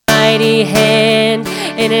mighty hand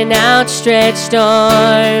and an outstretched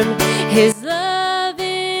arm. His love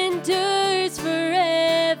endures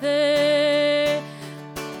forever.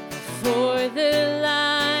 For the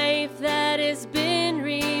life that has been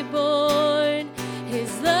reborn,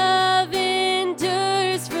 His love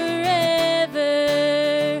endures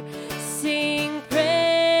forever. Sing praise,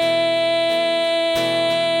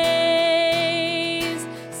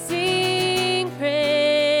 sing praise,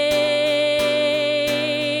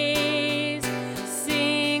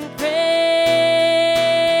 sing praise,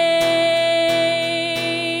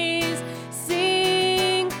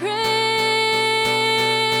 sing praise.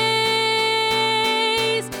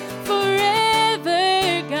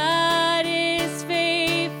 Forever God is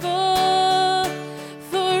faithful.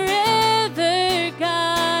 Forever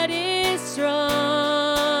God is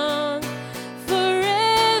strong.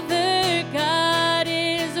 Forever God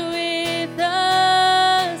is with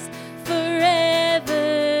us forever.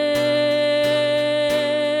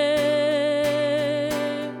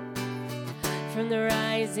 From the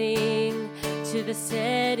rising to the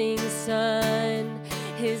setting sun,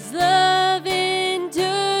 His love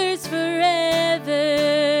endures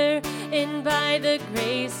forever. And by the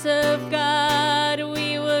grace of God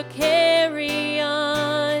we will carry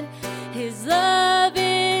on. His love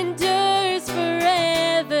endures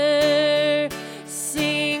forever.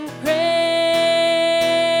 Sing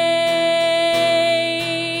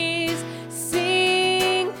praise,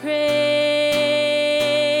 sing praise,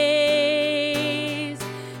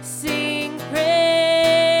 sing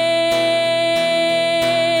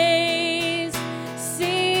praise,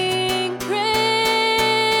 sing praise.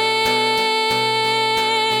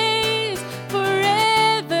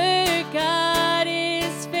 Forever God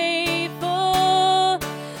is faithful.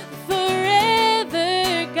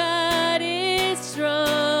 Forever God is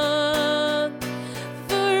strong.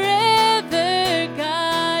 Forever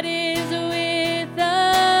God is with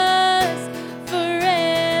us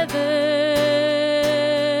forever.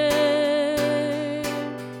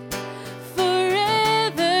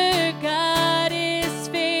 Forever God is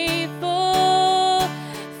faithful.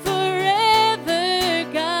 Forever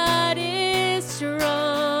God is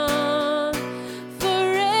strong.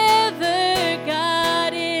 Forever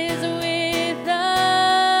God is with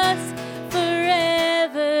us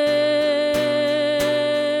forever.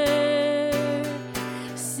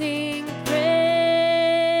 Sing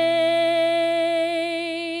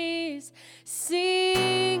praise,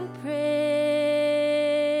 sing praise,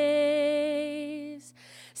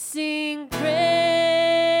 sing praise,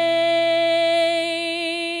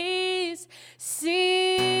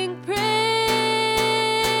 sing praise.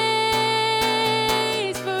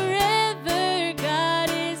 Forever God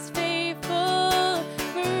is faithful.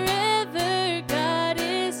 Forever God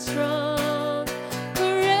is strong.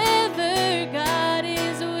 Forever God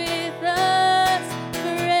is with us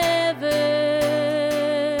forever.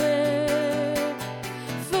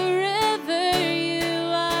 Forever you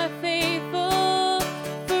are faithful.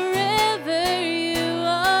 Forever you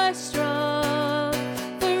are strong.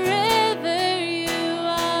 Forever you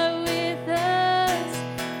are with us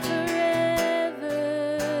forever.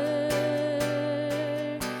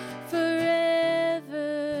 Forever.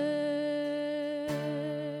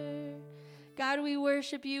 God, we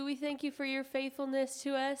worship you. We thank you for your faithfulness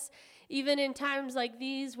to us, even in times like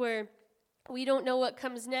these where we don't know what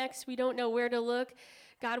comes next. We don't know where to look.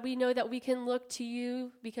 God, we know that we can look to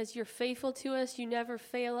you because you're faithful to us. You never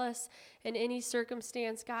fail us in any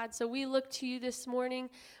circumstance, God. So we look to you this morning,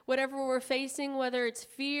 whatever we're facing, whether it's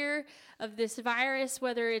fear of this virus,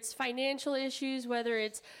 whether it's financial issues, whether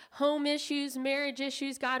it's home issues, marriage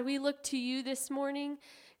issues. God, we look to you this morning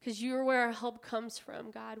because you're where our help comes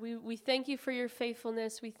from, God. We thank you for your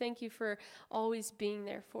faithfulness. We thank you for always being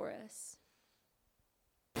there for us.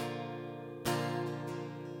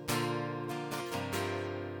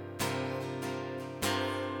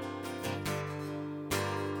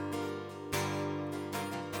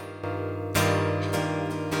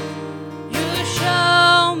 You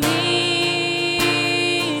show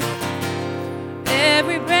me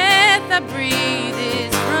every breath I breathe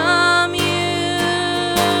is from you.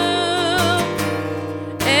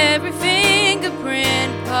 Every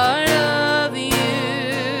fingerprint part of you.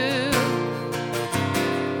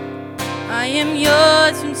 I am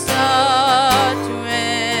yours from start to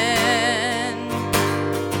end.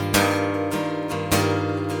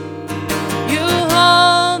 You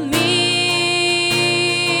hold me,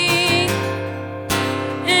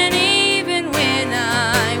 and even when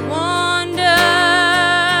I wander,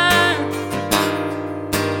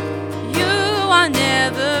 you are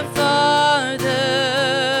never farther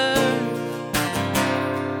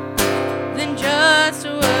than just a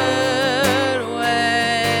word.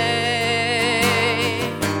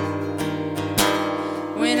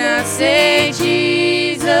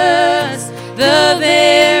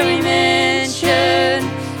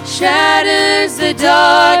 shatters the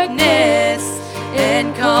darkness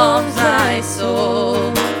and calms my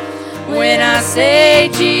soul. When I say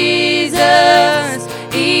Jesus,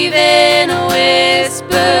 even a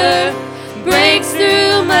whisper breaks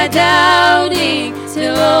through my doubting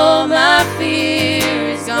till all my fear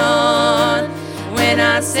is gone. When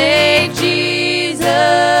I say Jesus,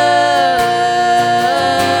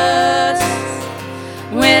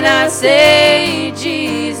 when I say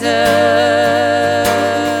Jesus,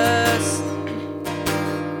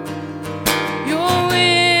 you're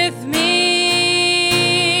with me,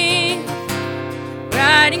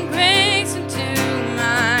 writing grace into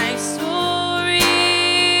my story.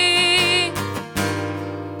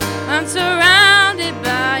 I'm surrounded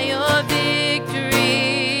by your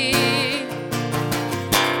victory.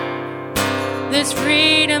 There's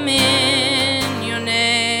freedom in your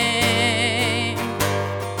name.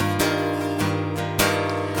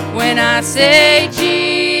 When I say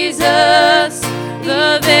Jesus,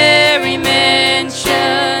 the very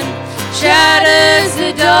mention shatters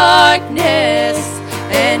the darkness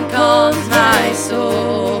and calms my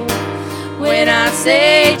soul. When I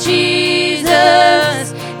say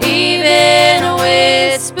Jesus, even a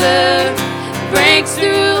whisper breaks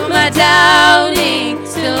through my doubting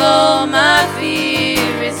till all my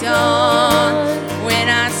fear is gone. When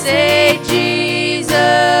I say Jesus,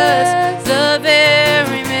 the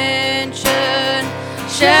very mention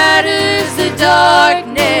shatters the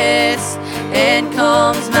darkness and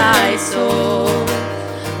calms my soul.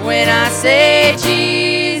 When I say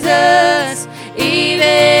Jesus,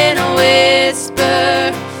 even a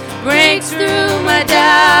whisper breaks through my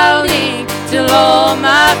doubting till all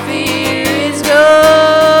my fear is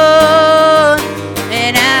gone.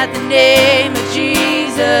 And at the name of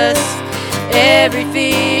Jesus, every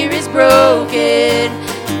fear is broken.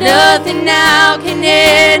 Nothing now can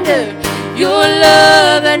hinder your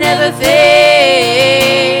love that never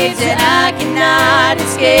fades. And I cannot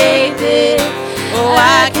escape it. Oh,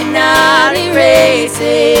 I cannot erase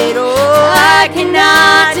it. Oh, I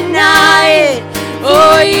cannot deny it.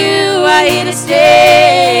 Oh, you are here to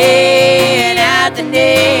stay. And at the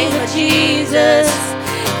name of Jesus,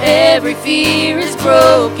 every fear is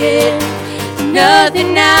broken.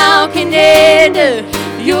 Nothing now can hinder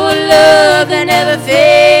your love that never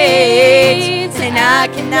fades. And I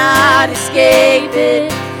cannot escape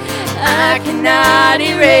it. I cannot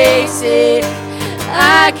erase it.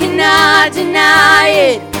 I cannot deny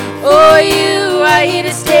it. Oh, you are here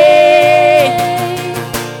to stay.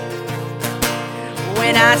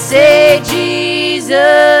 When I say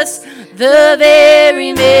Jesus, the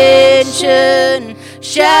very mention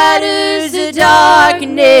shatters the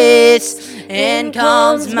darkness and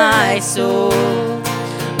calms my soul.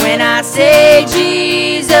 When I say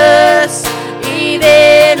Jesus,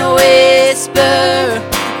 even a whisper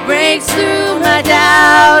breaks through my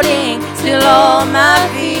doubting till all my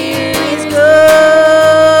fear is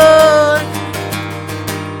gone.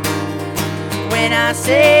 When I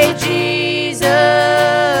say Jesus,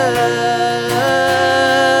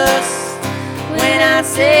 when I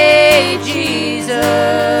say Jesus,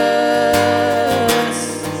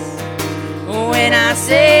 when I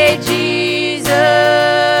say Jesus,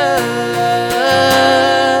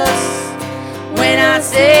 when I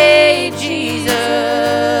say Jesus,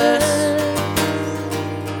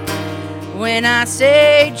 when I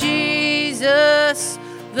say Jesus,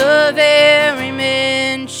 the very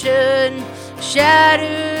mention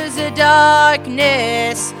shatters the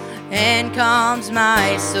darkness and calms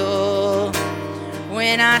my soul.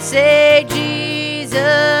 When I say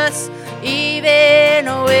Jesus, even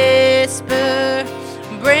a whisper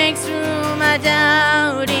breaks through my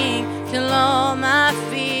doubting till all my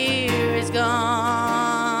fear is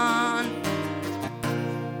gone.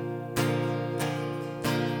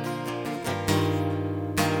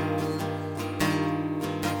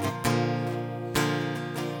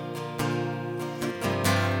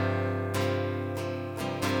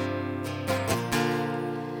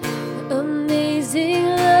 Amazing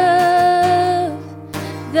love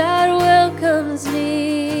that welcomes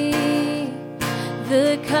me,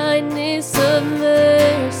 the kindness of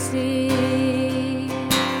mercy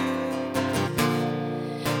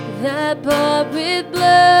that bought with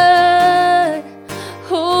blood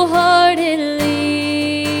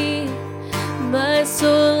wholeheartedly my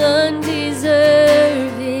soul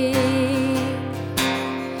undeserving.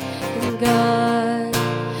 And God,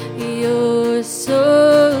 you're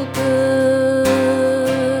so good.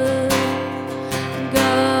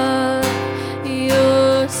 God,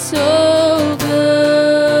 you're so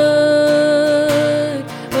good.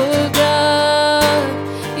 Oh God,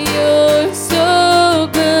 you're so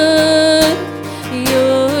good.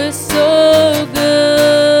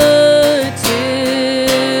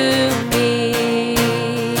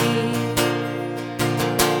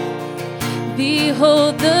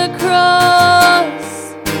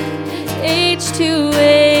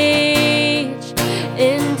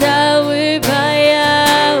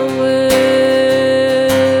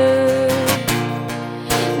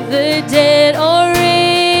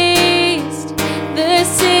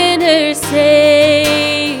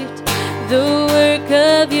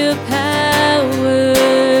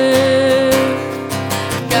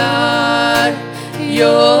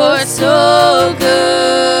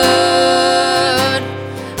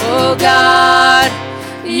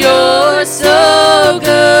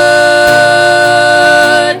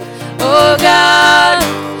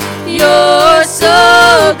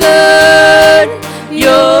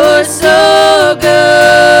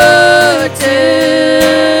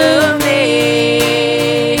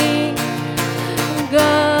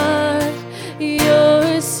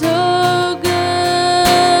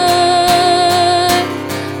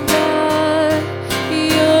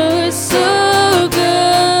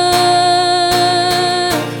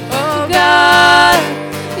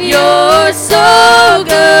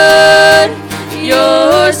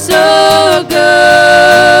 You're so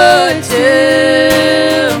good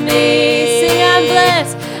to me. Sing, I'm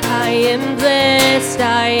blessed. I am blessed.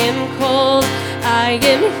 I am called. I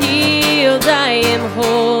am healed. I am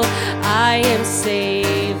whole. I am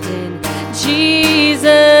saved in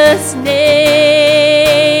Jesus'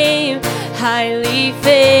 name. Highly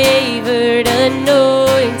favored,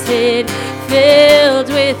 anointed, filled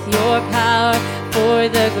with your power for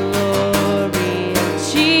the glory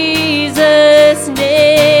of Jesus' name.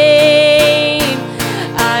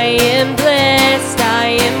 I am blessed,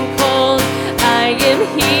 I am called, I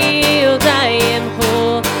am healed, I am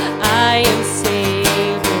whole, I am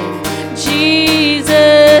saved in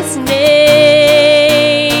Jesus'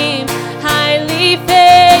 name. Highly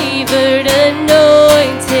favored,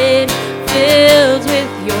 anointed, filled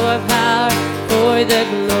with your power for the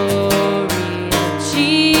glory of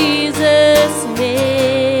Jesus'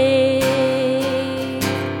 name.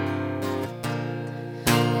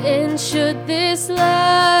 And should this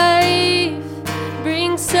life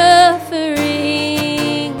bring suffering,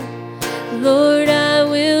 Lord, I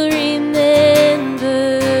will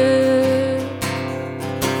remember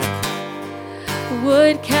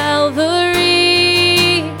what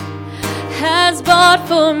Calvary has bought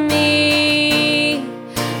for me,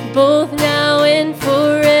 both now and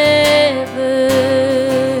forever.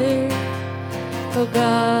 Oh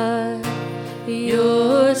God,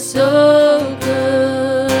 you're so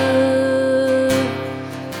good.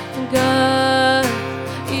 God,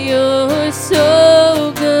 you're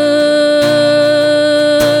so good.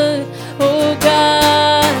 Oh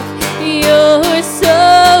God, you're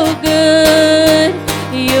so good.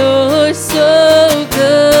 You're so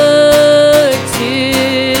good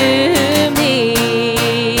to me.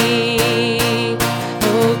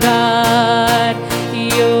 Oh God,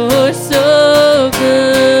 you're so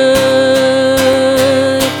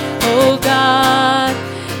good. Oh God,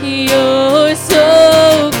 you're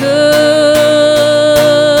so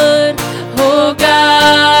good. Oh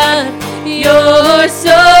God, you're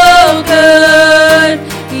so good.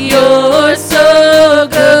 You're so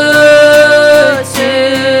good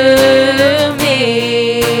to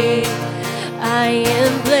me. I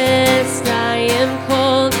am blessed, I am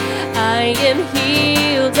called, I am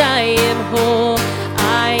healed, I am whole,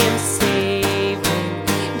 I am saved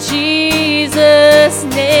in Jesus'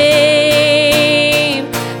 name.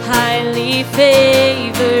 Highly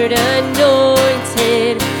favored,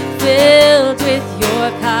 anointed, filled with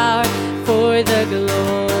your power for the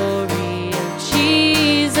glory of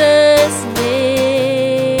Jesus'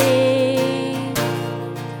 name.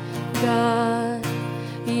 God,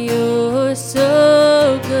 you're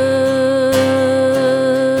so good.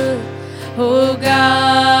 Oh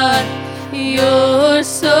God, you're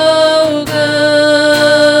so good.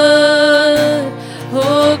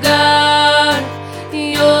 Oh God,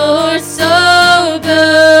 you're so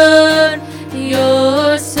good.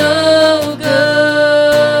 You're so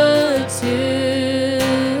good to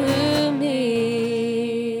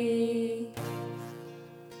me.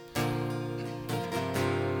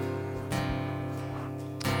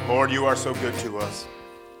 Lord, you are so good to us.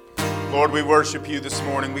 Lord, we worship you this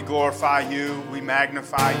morning. We glorify you. We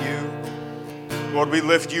magnify you. Lord, we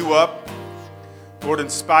lift you up. Lord, in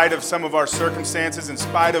spite of some of our circumstances, in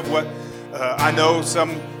spite of what I know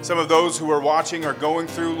some of those who are watching are going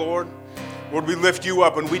through, Lord, we lift you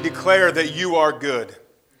up and we declare that you are good.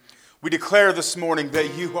 We declare this morning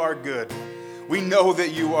that you are good. We know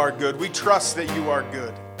that you are good. We trust that you are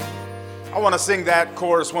good. I want to sing that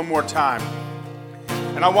chorus one more time.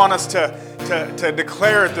 And I want us to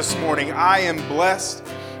declare it this morning. I am blessed.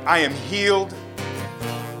 I am healed.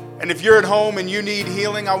 And if you're at home and you need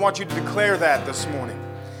healing, I want you to declare that this morning.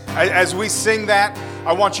 As we sing that,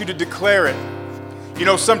 I want you to declare it. You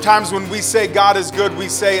know, sometimes when we say God is good, we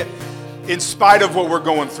say it in spite of what we're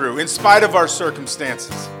going through, in spite of our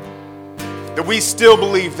circumstances. That we still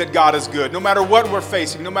believe that God is good. No matter what we're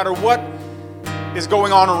facing, no matter what is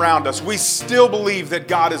going on around us, we still believe that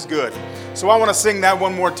God is good. So I want to sing that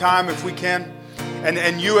one more time if we can.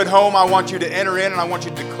 And you at home, I want you to enter in and I want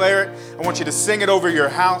you to declare it. I want you to sing it over your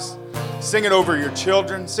house, sing it over your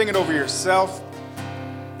children, sing it over yourself.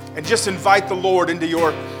 And just invite the Lord into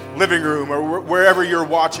your living room or wherever you're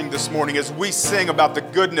watching this morning as we sing about the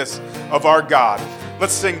goodness of our God.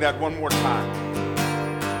 Let's sing that one more time.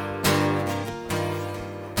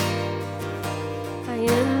 I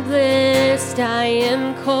am blessed, I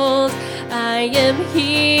am called, I am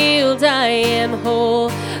healed, I am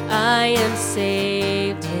whole, I am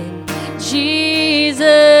saved in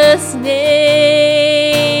Jesus'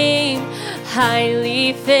 name.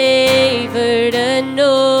 Highly favored,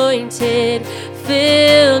 anointed,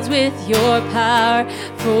 filled with with your power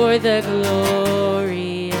for the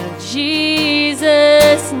glory of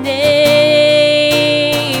Jesus' name.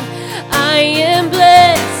 I am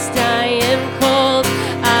blessed, I am called,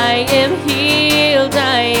 I am healed,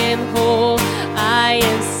 I am whole, I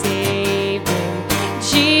am saved in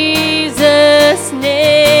Jesus'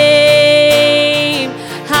 name.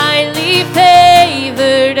 Highly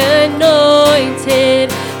favored,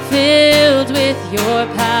 anointed, filled with your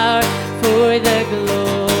power for the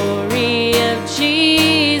glory of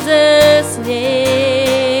Jesus' name.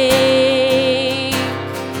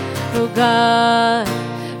 Oh God,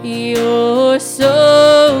 you're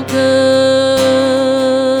so good.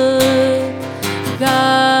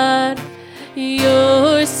 God,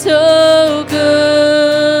 you're so good.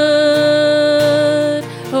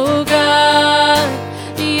 Oh God,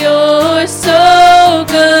 you're so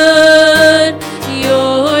good.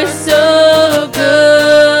 You're so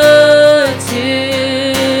good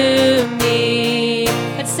to me.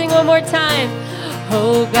 Let's sing one more time.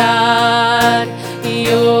 Oh God,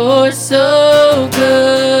 you're so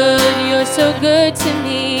good. You're so good to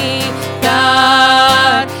me.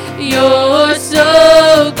 God, you're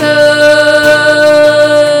so good.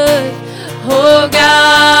 Oh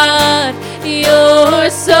God, you're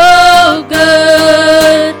so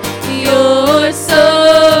good. You're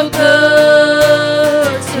so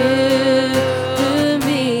good to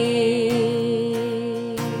me.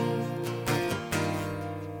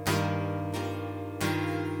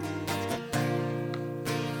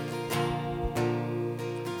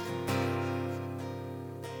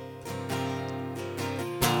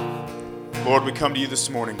 Lord, we come to you this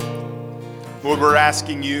morning. Lord, we're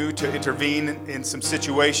asking you to intervene in some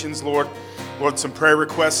situations, Lord. Lord, some prayer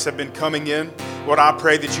requests have been coming in. Lord, I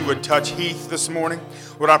pray that you would touch Heath this morning.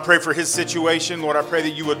 Lord, I pray for his situation. Lord, I pray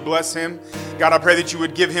that you would bless him. God, I pray that you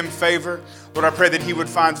would give him favor. Lord, I pray that he would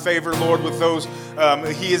find favor, Lord, with those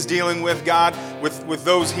he is dealing with, God, with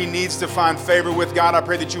those he needs to find favor with. God, I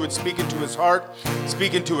pray that you would speak into his heart,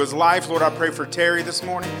 speak into his life. Lord, I pray for Terry this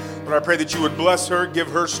morning. Lord, I pray that you would bless her, give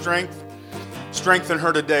her strength. Strengthen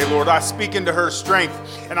her today, Lord. I speak into her strength,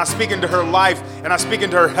 and I speak into her life, and I speak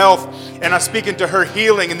into her health, and I speak into her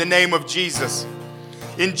healing in the name of Jesus.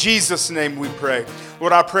 In Jesus' name we pray.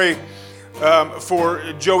 Lord, I pray for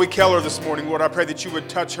Joey Keller this morning. Lord, I pray that you would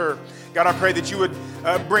touch her. God, I pray that you would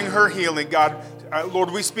bring her healing. God, Lord,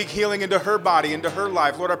 we speak healing into her body, into her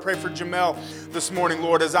life. Lord, I pray for Jamel this morning,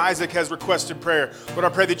 Lord, as Isaac has requested prayer. Lord, I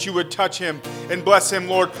pray that you would touch him and bless him,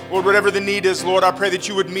 Lord. Lord, whatever the need is, Lord, I pray that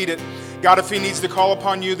you would meet it. God, if he needs to call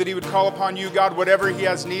upon you, that he would call upon you. God, whatever he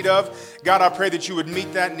has need of, God, I pray that you would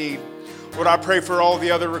meet that need. Lord, I pray for all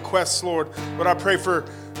the other requests, Lord. Lord, I pray for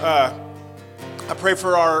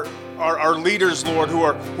our leaders, Lord, who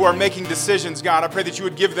are making decisions. God, I pray that you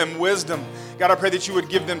would give them wisdom. God, I pray that you would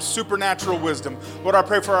give them supernatural wisdom. Lord, I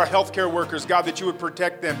pray for our healthcare workers, God, that you would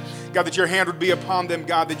protect them. God, that your hand would be upon them,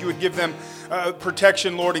 God, that you would give them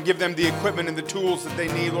protection, Lord, and give them the equipment and the tools that they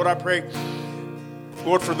need. Lord, I pray,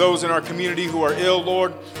 Lord, for those in our community who are ill,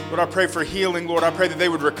 Lord. Lord, I pray for healing. Lord, I pray that they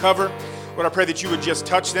would recover. Lord, I pray that you would just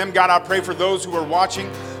touch them. God, I pray for those who are watching,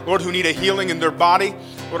 Lord, who need a healing in their body.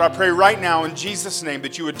 Lord, I pray right now in Jesus' name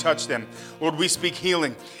that you would touch them. Lord, we speak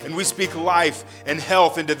healing and we speak life and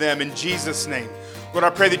health into them in Jesus' name. Lord, I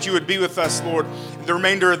pray that you would be with us, Lord, in the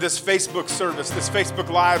remainder of this Facebook service, this Facebook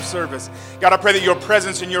Live service. God, I pray that your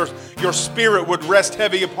presence and your spirit would rest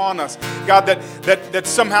heavy upon us. God, that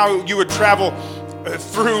somehow you would travel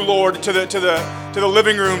through, Lord, to the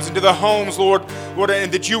living rooms and to the homes, Lord,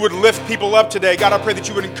 and that you would lift people up today. God, I pray that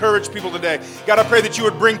you would encourage people today. God, I pray that you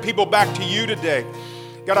would bring people back to you today.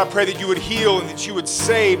 God, I pray that you would heal and that you would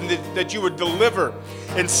save and that you would deliver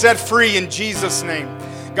and set free in Jesus' name.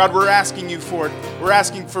 God, we're asking you for it. We're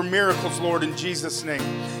asking for miracles, Lord, in Jesus' name.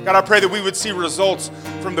 God, I pray that we would see results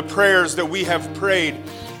from the prayers that we have prayed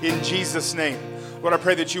in Jesus' name. Lord, I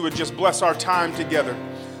pray that you would just bless our time together.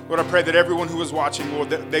 Lord, I pray that everyone who is watching, Lord,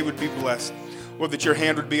 that they would be blessed. Lord, that your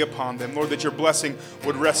hand would be upon them. Lord, that your blessing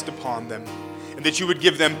would rest upon them. And that you would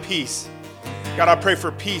give them peace. God, I pray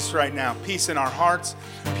for peace right now. Peace in our hearts.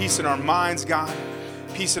 Peace in our minds, God.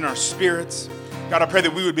 Peace in our spirits. God, I pray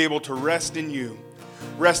that we would be able to rest in you.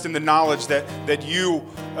 Rest in the knowledge that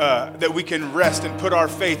we can rest and put our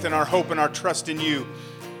faith and our hope and our trust in you.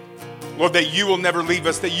 Lord, that you will never leave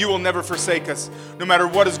us, that you will never forsake us. No matter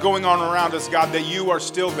what is going on around us, God, that you are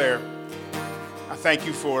still there. I thank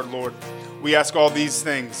you for it, Lord. We ask all these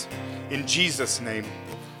things in Jesus' name.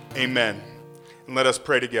 Amen. And let us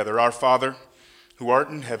pray together. Our Father, who art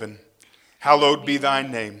in heaven, hallowed be thy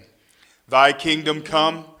name. Thy kingdom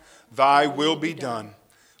come, thy will be done,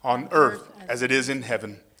 on earth as it is in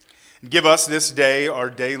heaven. Give us this day our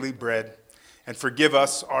daily bread, and forgive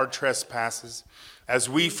us our trespasses, as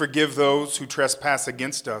we forgive those who trespass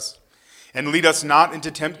against us. And lead us not into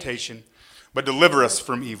temptation, but deliver us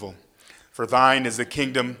from evil. For thine is the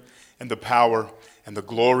kingdom, and the power, and the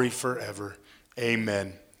glory forever.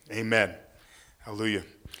 Amen. Amen. Hallelujah.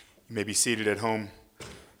 You may be seated at home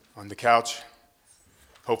on the couch.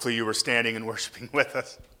 Hopefully you were standing and worshiping with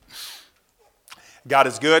us. God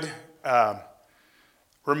is good.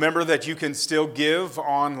 Remember that you can still give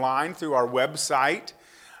online through our website,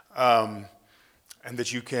 and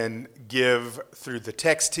that you can give through the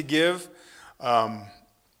text to give.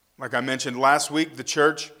 Like I mentioned last week, the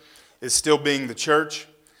church is still being the church.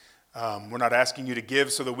 We're not asking you to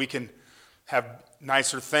give so that we can have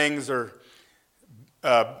nicer things or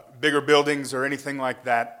bigger buildings or anything like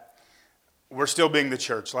that. We're still being the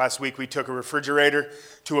church. Last week we took a refrigerator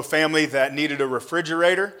to a family that needed a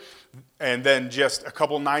refrigerator. And then just a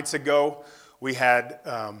couple nights ago, we had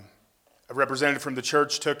a representative from the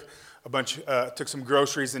church took some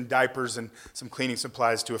groceries and diapers and some cleaning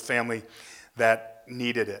supplies to a family that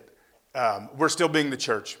needed it. We're still being the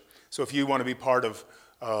church. So if you want to be part of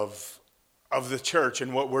the church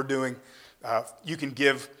and what we're doing, you can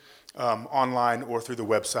give online or through the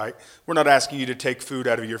website. We're not asking you to take food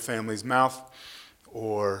out of your family's mouth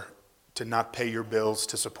or to not pay your bills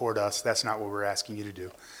to support us. That's not what we're asking you to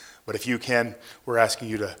do. But if you can, we're asking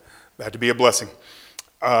you to be a blessing.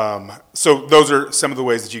 So those are some of the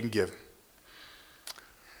ways that you can give.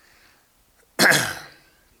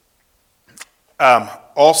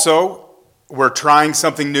 Also, we're trying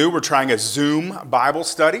something new. We're trying a Zoom Bible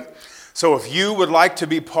study. So if you would like to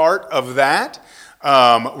be part of that,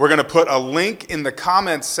 we're going to put a link in the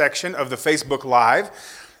comments section of the Facebook Live.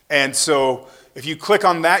 And so if you click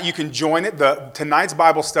on that, you can join it. Tonight's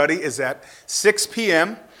Bible study is at 6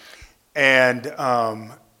 p.m. And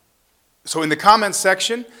so in the comments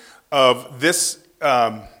section of this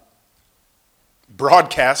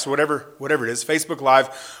broadcast, whatever it is, Facebook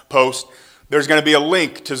Live post, there's going to be a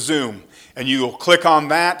link to Zoom. And you'll click on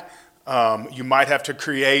that. You might have to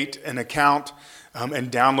create an account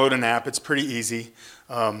and download an app. It's pretty easy.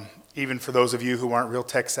 Even for those of you who aren't real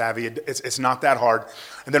tech savvy, it's not that hard.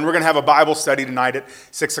 And then we're going to have a Bible study tonight at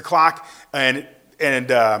 6 o'clock. And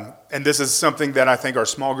this is something that I think our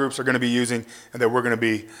small groups are going to be using and that we're going to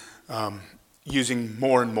be using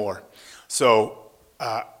more and more. So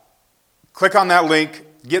click on that link,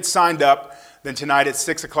 get signed up. Then tonight at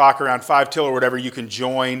 6 o'clock, around 5 till or whatever, you can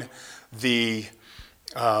join the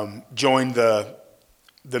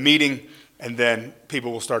meeting, and then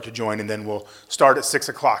people will start to join, and then we'll start at 6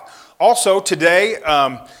 o'clock. Also today,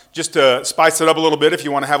 just to spice it up a little bit, if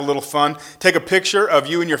you want to have a little fun, take a picture of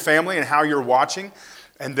you and your family and how you're watching,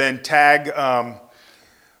 and then tag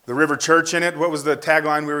the River Church in it. What was the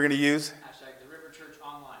tagline we were going to use? Hashtag the River Church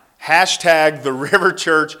Online. Hashtag the River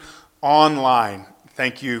Church Online.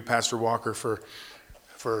 Thank you, Pastor Walker, for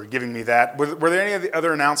giving me that. Were there any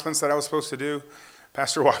other announcements that I was supposed to do?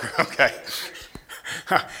 Pastor Walker, okay.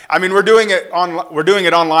 I mean, we're doing it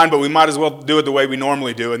online, but we might as well do it the way we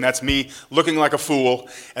normally do, and that's me looking like a fool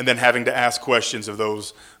and then having to ask questions of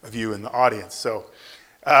those of you in the audience. So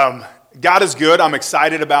God is good. I'm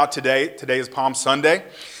excited about today. Today is Palm Sunday.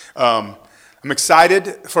 I'm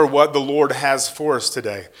excited for what the Lord has for us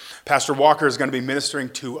today. Pastor Walker is going to be ministering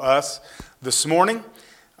to us this morning.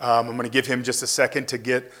 I'm going to give him just a second to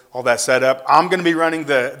get all that set up. I'm going to be running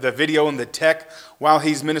the video and the tech while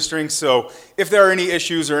he's ministering. So if there are any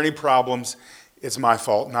issues or any problems, it's my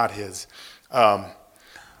fault, not his. There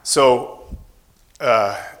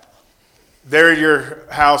at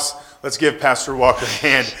your house, let's give Pastor Walker a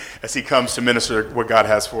hand as he comes to minister what God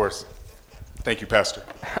has for us. Thank you, Pastor.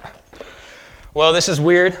 Well, this is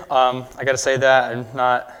weird. I got to say that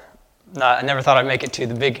I never thought I'd make it to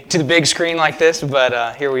the big screen like this,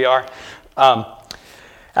 but here we are.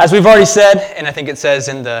 As we've already said, and I think it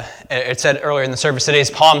said earlier in the service, today is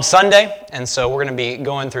Palm Sunday, and so we're going to be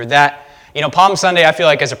going through that. You know, Palm Sunday, I feel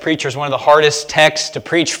like as a preacher, is one of the hardest texts to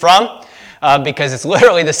preach from because it's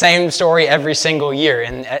literally the same story every single year,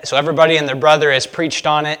 and so everybody and their brother has preached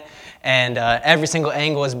on it, and every single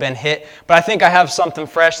angle has been hit. But I think I have something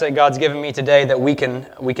fresh that God's given me today that we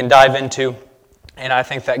can dive into. And I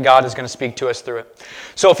think that God is going to speak to us through it.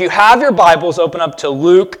 So if you have your Bibles, open up to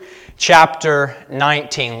Luke chapter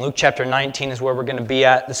 19. Luke chapter 19 is where we're going to be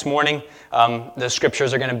at this morning. The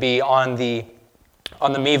scriptures are going to be on the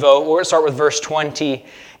Mevo. We're going to start with verse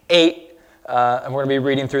 28. And we're going to be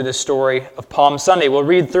reading through this story of Palm Sunday. We'll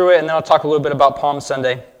read through it, and then I'll talk a little bit about Palm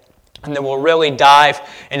Sunday. And then we'll really dive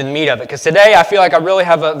into the meat of it. Because today I feel like I really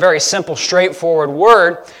have a very simple, straightforward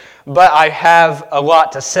word but I have a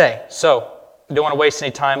lot to say. So, I don't want to waste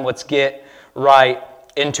any time. Let's get right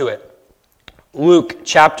into it. Luke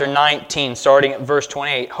chapter 19, starting at verse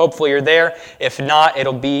 28. Hopefully you're there. If not,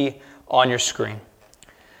 it'll be on your screen.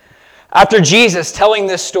 After telling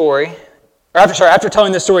this story,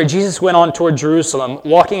 Jesus went on toward Jerusalem,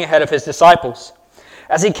 walking ahead of his disciples.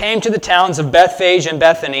 As he came to the towns of Bethphage and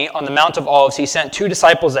Bethany on the Mount of Olives, he sent 2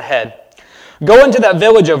 disciples ahead. "Go into that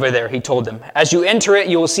village over there," he told them. "As you enter it,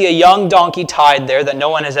 you will see a young donkey tied there that no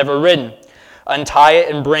one has ever ridden. Untie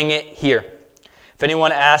it and bring it here. If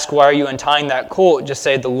anyone asks, 'Why are you untying that colt?' just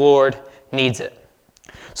say, 'The Lord needs it.'"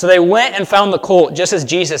 So they went and found the colt, just as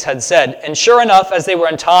Jesus had said. And sure enough, as they were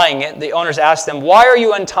untying it, the owners asked them, "Why are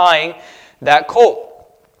you untying that colt?"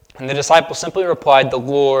 And the disciples simply replied, "The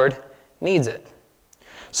Lord needs it."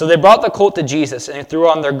 So they brought the colt to Jesus and threw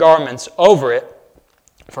on their garments over it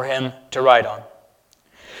for him to ride on.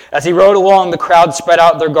 As he rode along, the crowd spread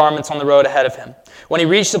out their garments on the road ahead of him. When he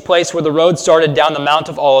reached the place where the road started down the Mount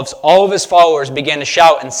of Olives, all of his followers began to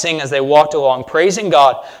shout and sing as they walked along, praising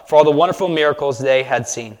God for all the wonderful miracles they had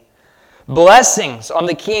seen. "Blessings on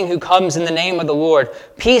the King who comes in the name of the Lord,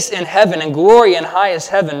 peace in heaven and glory in highest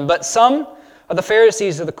heaven." But some of the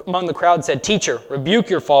Pharisees among the crowd said, "Teacher, rebuke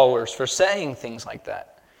your followers for saying things like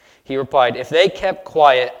that." He replied, "If they kept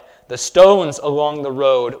quiet, the stones along the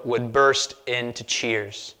road would burst into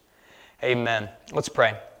cheers." Amen. Let's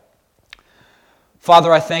pray.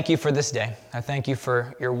 Father, I thank you for this day. I thank you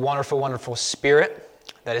for your wonderful, wonderful Spirit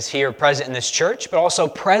that is here present in this church, but also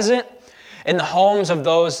present in the homes of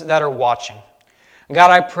those that are watching.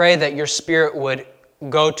 God, I pray that your Spirit would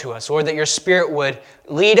go to us, or that your Spirit would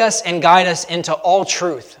lead us and guide us into all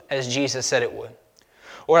truth, as Jesus said it would.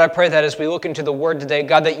 Lord, I pray that as we look into the Word today,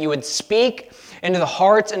 God, that you would speak into the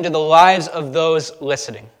hearts, into the lives of those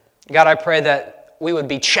listening. God, I pray that we would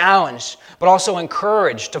be challenged, but also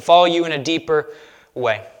encouraged to follow you in a deeper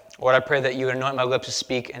way. Lord, I pray that you would anoint my lips to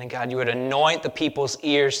speak, and God, you would anoint the people's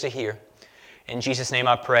ears to hear. In Jesus' name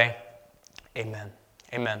I pray. Amen.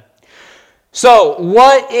 Amen. So,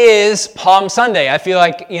 what is Palm Sunday? I feel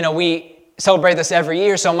like, we celebrate this every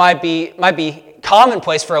year, so it might be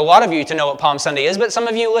commonplace for a lot of you to know what Palm Sunday is, but some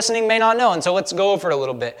of you listening may not know, and so let's go over it a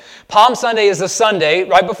little bit. Palm Sunday is the Sunday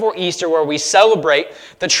right before Easter where we celebrate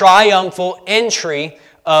the triumphal entry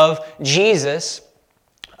of Jesus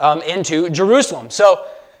into Jerusalem. So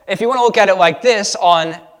if you want to look at it like this,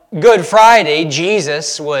 on Good Friday,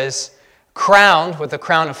 Jesus was crowned with a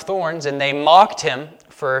crown of thorns, and they mocked him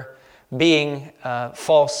for being a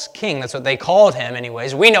false king. That's what they called him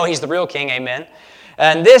anyways. We know he's the real king, amen.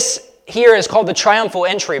 And this here is called the triumphal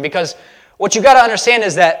entry, because what you got to understand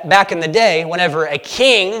is that back in the day, whenever a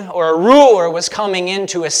king or a ruler was coming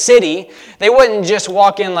into a city, they wouldn't just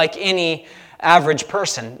walk in like any average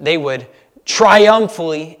person. They would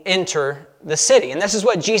triumphantly enter the city. And this is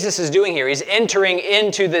what Jesus is doing here. He's entering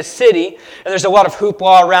into the city, and there's a lot of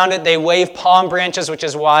hoopla around it. They wave palm branches, which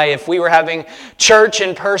is why if we were having church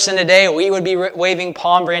in person today, we would be waving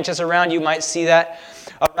palm branches around. You might see that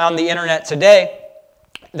around the internet today.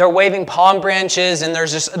 They're waving palm branches, and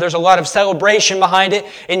there's a lot of celebration behind it.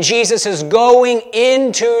 And Jesus is going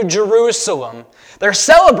into Jerusalem. They're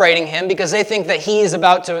celebrating him because they think that he is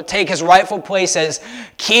about to take his rightful place as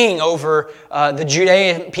king over the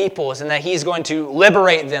Judean peoples, and that he's going to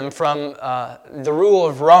liberate them from the rule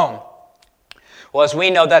of Rome. Well, as we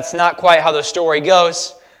know, that's not quite how the story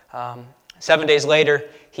goes. 7 days later,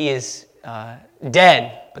 he is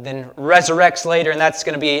dead, but then resurrects later, and that's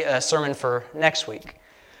going to be a sermon for next week.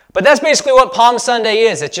 But that's basically what Palm Sunday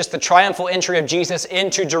is. It's just the triumphal entry of Jesus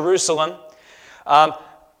into Jerusalem.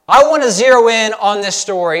 I want to zero in on this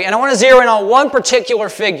story, and I want to zero in on one particular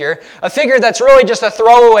figure, a figure that's really just a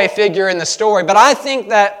throwaway figure in the story, but I think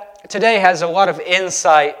that today has a lot of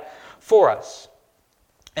insight for us.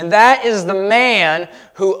 And that is the man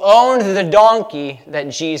who owned the donkey that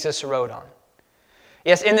Jesus rode on.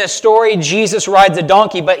 Yes, in this story, Jesus rides a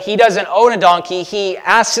donkey, but he doesn't own a donkey. He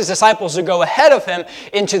asks his disciples to go ahead of him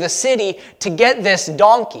into the city to get this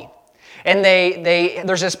donkey. And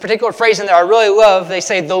there's this particular phrase in there I really love. They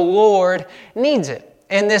say, "The Lord needs it."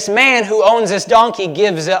 And this man who owns this donkey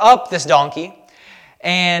gives up this donkey,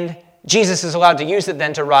 and Jesus is allowed to use it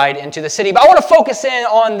then to ride into the city. But I want to focus in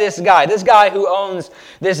on this guy who owns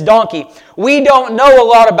this donkey. We don't know a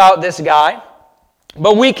lot about this guy,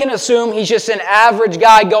 but we can assume he's just an average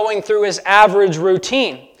guy going through his average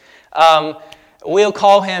routine. We'll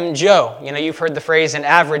call him Joe. You've heard the phrase, an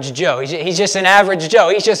average Joe. He's just an average Joe.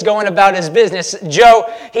 He's just going about his business.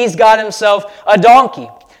 Joe, he's got himself a donkey.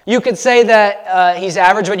 You could say that he's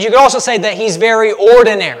average, but you could also say that he's very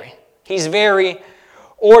ordinary. He's very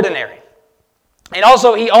ordinary. And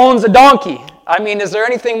also, he owns a donkey. I mean, is there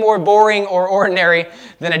anything more boring or ordinary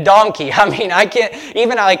than a donkey? I mean, I can't,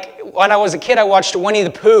 even like when I was a kid, I watched Winnie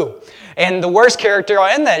the Pooh. And the worst character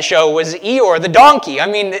in that show was Eeyore, the donkey. I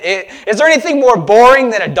mean, is there anything more boring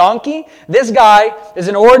than a donkey? This guy is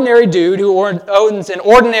an ordinary dude who owns an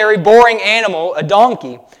ordinary, boring animal, a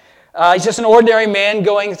donkey. He's just an ordinary man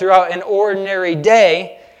going throughout an ordinary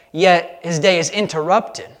day, yet his day is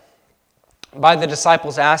interrupted by the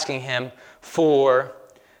disciples asking him for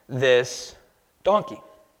this donkey.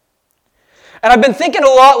 And I've been thinking a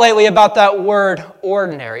lot lately about that word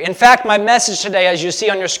ordinary. In fact, my message today, as you see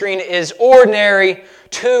on your screen, is ordinary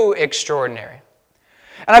to extraordinary.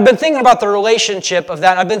 And I've been thinking about the relationship of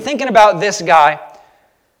that. And I've been thinking about this guy.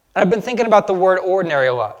 And I've been thinking about the word ordinary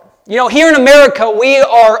a lot. You know, here in America, we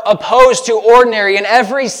are opposed to ordinary in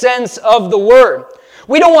every sense of the word.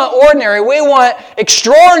 We don't want ordinary. We want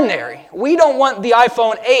extraordinary. We don't want the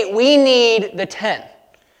iPhone 8. We need the 10.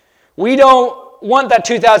 We don't want that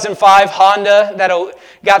 2005 Honda that'll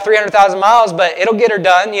got 300,000 miles, but it'll get her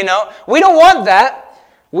done, you know. We don't want that.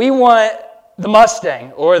 We want the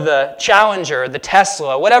Mustang or the Challenger, the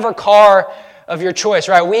Tesla, whatever car of your choice,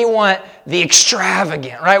 right? We want the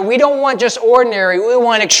extravagant, right? We don't want just ordinary. We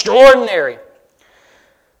want extraordinary.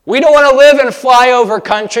 We don't want to live in flyover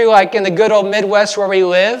country like in the good old Midwest where we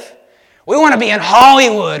live. We want to be in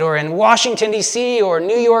Hollywood or in Washington, D.C. or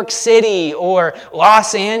New York City or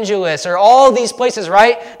Los Angeles or all these places,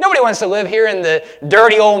 right? Nobody wants to live here in the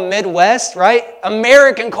dirty old Midwest, right?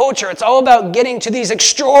 American culture, it's all about getting to these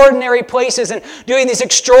extraordinary places and doing these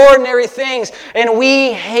extraordinary things, and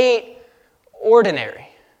we hate ordinary.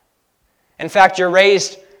 In fact, you're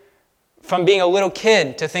raised from being a little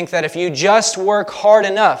kid to think that if you just work hard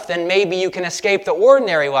enough, then maybe you can escape the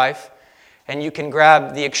ordinary life and you can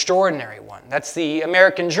grab the extraordinary one. That's the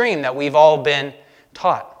American dream that we've all been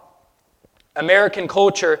taught. American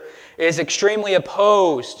culture is extremely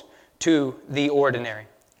opposed to the ordinary.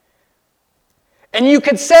 And you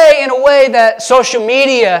could say in a way that social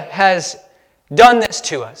media has done this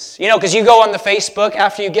to us. You know, because you go on the Facebook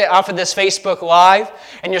after you get off of this Facebook Live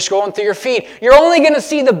and you're scrolling through your feed. You're only going to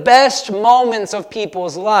see the best moments of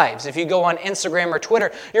people's lives. If you go on Instagram or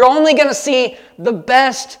Twitter, you're only going to see the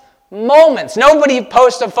best moments. Nobody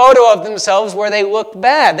posts a photo of themselves where they look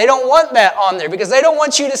bad. They don't want that on there because they don't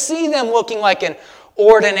want you to see them looking like an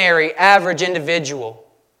ordinary, average individual.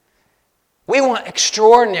 We want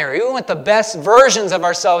extraordinary. We want the best versions of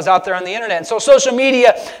ourselves out there on the internet. And so social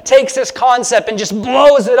media takes this concept and just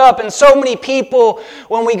blows it up. And so many people,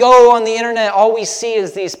 when we go on the internet, all we see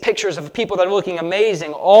is these pictures of people that are looking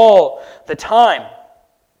amazing all the time.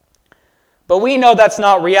 But we know that's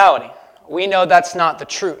not reality. We know that's not the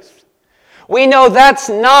truth. We know that's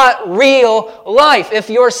not real life. If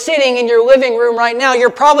you're sitting in your living room right now, you're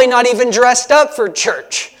probably not even dressed up for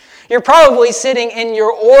church. You're probably sitting in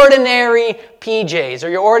your ordinary PJs or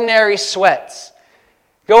your ordinary sweats,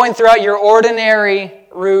 going throughout your ordinary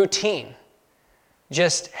routine,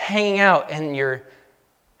 just hanging out in your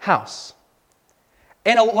house.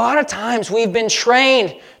 And a lot of times we've been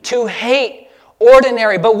trained to hate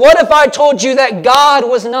ordinary. But what if I told you that God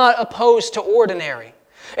was not opposed to ordinary?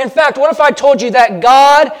 In fact, what if I told you that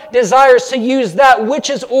God desires to use that which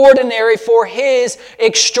is ordinary for His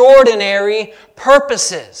extraordinary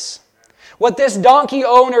purposes? What this donkey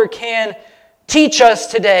owner can teach us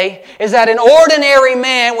today is that an ordinary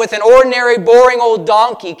man with an ordinary, boring old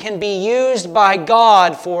donkey can be used by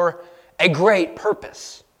God for a great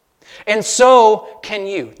purpose. And so can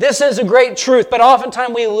you. This is a great truth, but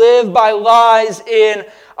oftentimes we live by lies in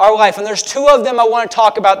our life. And there's two of them I want to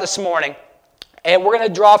talk about this morning. And we're going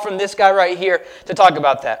to draw from this guy right here to talk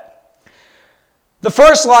about that. The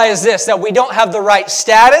first lie is this, that we don't have the right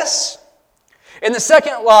status. And the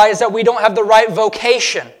second lie is that we don't have the right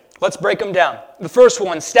vocation. Let's break them down. The first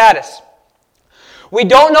one, status. We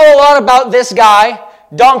don't know a lot about this guy,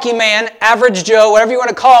 donkey man, average Joe, whatever you want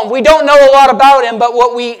to call him. We don't know a lot about him, but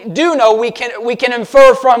what we do know, we can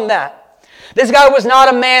infer from that. This guy was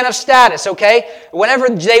not a man of status, okay? Whenever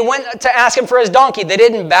they went to ask him for his donkey, they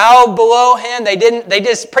didn't bow below him. They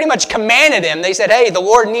just pretty much commanded him. They said, hey, the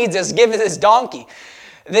Lord needs us. Give us his donkey.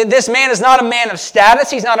 This man is not a man of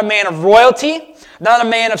status. He's not a man of royalty, not a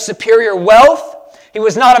man of superior wealth. He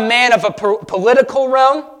was not a man of a political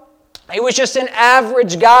realm. He was just an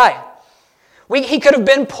average guy. He could have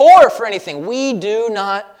been poor for anything. We do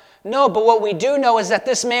not know. But what we do know is that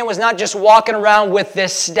this man was not just walking around with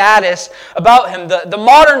this status about him. The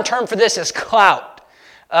modern term for this is clout.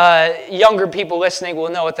 Younger people listening will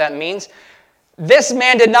know what that means. This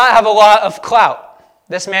man did not have a lot of clout.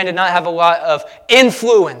 This man did not have a lot of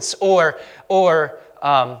influence or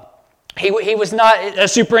He was not a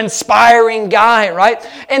super inspiring guy, right?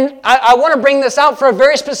 And I want to bring this out for a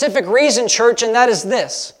very specific reason, church, and that is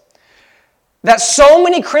this. That so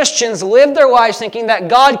many Christians live their lives thinking that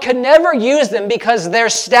God could never use them because their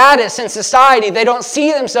status in society, they don't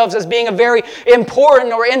see themselves as being a very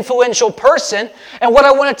important or influential person. And what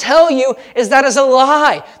I want to tell you is that is a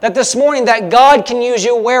lie. That this morning that God can use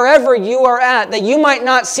you wherever you are at. That you might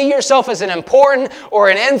not see yourself as an important or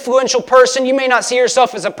an influential person. You may not see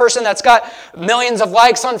yourself as a person that's got millions of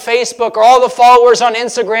likes on Facebook or all the followers on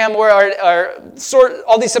Instagram or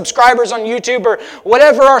all these subscribers on YouTube or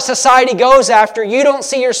whatever our society goes after. You don't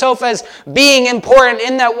see yourself as being important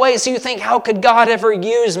in that way, so you think, how could God ever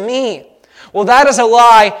use me? Well, that is a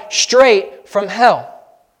lie straight from hell.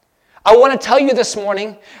 I want to tell you this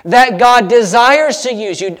morning that God desires to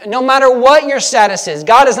use you no matter what your status is.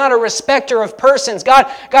 God is not a respecter of persons. God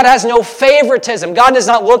has no favoritism. God does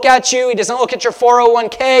not look at you. He doesn't look at your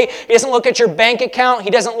 401k. He doesn't look at your bank account. He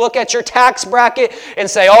doesn't look at your tax bracket and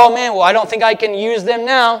say, oh man, well, I don't think I can use them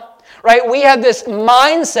now. Right? We have this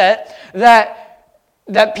mindset that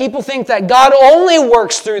people think that God only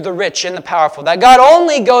works through the rich and the powerful, that God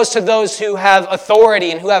only goes to those who have authority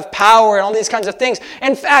and who have power and all these kinds of things.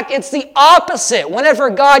 In fact, it's the opposite. Whenever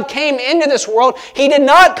God came into this world, He did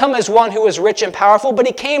not come as one who was rich and powerful, but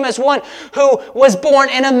He came as one who was born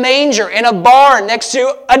in a manger, in a barn, next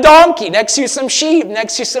to a donkey, next to some sheep,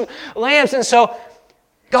 next to some lambs. And so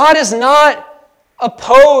God is not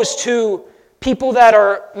opposed to people that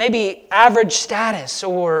are maybe average status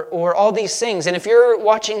or all these things. And if you're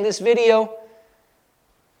watching this video,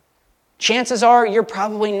 chances are you're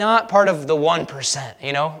probably not part of the 1%.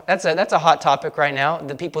 You know, that's a hot topic right now.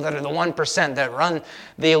 The people that are the 1% that run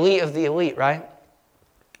the elite of the elite, right?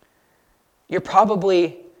 You're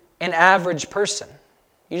probably an average person.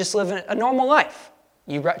 You just live a normal life.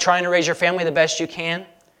 You're trying to raise your family the best you can,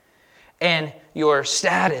 and your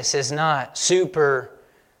status is not super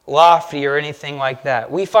lofty or anything like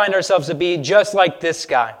that. We find ourselves to be just like this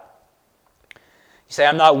guy. You say,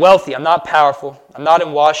 I'm not wealthy, I'm not powerful, I'm not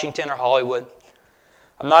in Washington or Hollywood,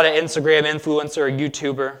 I'm not an Instagram influencer or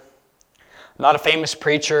YouTuber, I'm not a famous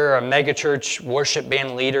preacher or a megachurch worship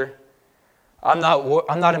band leader. I'm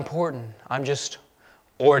not important, I'm just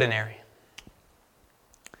ordinary.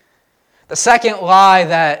 The second lie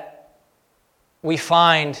that we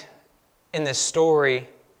find in this story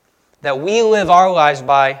that we live our lives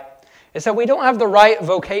by is that we don't have the right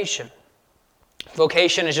vocation.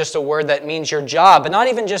 Vocation is just a word that means your job, but not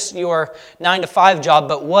even just your 9-to-5 job,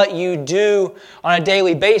 but what you do on a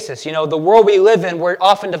daily basis. You know, the world we live in, we're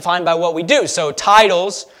often defined by what we do. So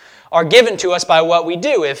titles are given to us by what we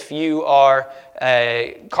do. If you are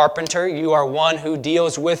a carpenter, you are one who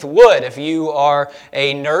deals with wood. If you are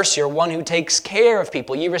a nurse, you're one who takes care of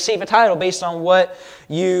people. You receive a title based on what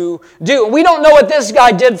you do. We don't know what this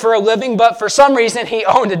guy did for a living, but for some reason he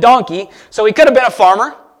owned a donkey. So he could have been a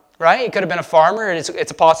farmer, right? He could have been a farmer. It's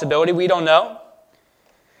a possibility. We don't know.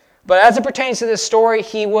 But as it pertains to this story,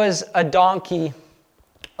 he was a donkey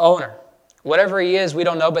owner. Whatever he is, we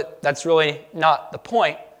don't know, but that's really not the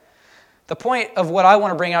point. The point of what I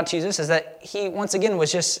want to bring out to you is that he, once again,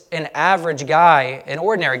 was just an average guy, an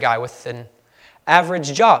ordinary guy with an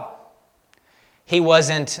average job. He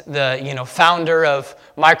wasn't the founder of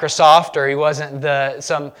Microsoft, or he wasn't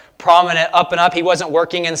some prominent up and up. He wasn't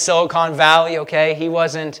working in Silicon Valley, okay? He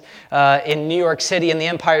wasn't in New York City in the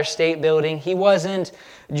Empire State Building. He wasn't,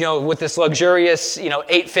 with this luxurious,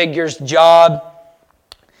 8 figures job.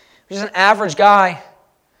 He was an average guy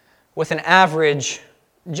with an average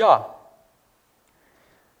job.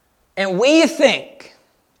 And we think,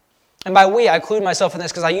 and by we I include myself in this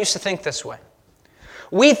because I used to think this way.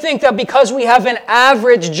 We think that because we have an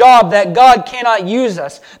average job that God cannot use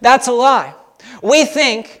us. That's a lie. We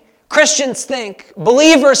think, Christians think,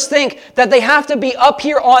 believers think that they have to be up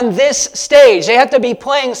here on this stage. They have to be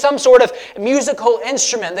playing some sort of musical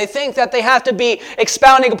instrument. They think that they have to be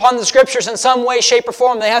expounding upon the Scriptures in some way, shape, or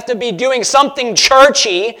form. They have to be doing something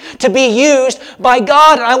churchy to be used by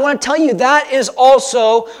God. And I want to tell you, that is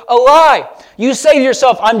also a lie. You say to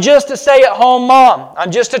yourself, I'm just a stay-at-home mom.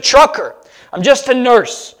 I'm just a trucker. I'm just a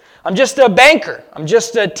nurse. I'm just a banker. I'm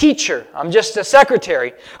just a teacher. I'm just a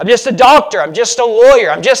secretary. I'm just a doctor. I'm just a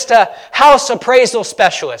lawyer. I'm just a house appraisal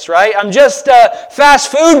specialist, right? I'm just a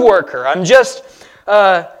fast food worker. I'm just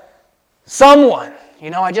someone.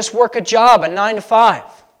 I just work a job, a 9-to-5.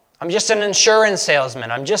 I'm just an insurance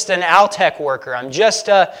salesman. I'm just an Altech worker. I'm just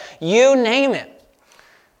you name it.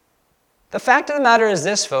 The fact of the matter is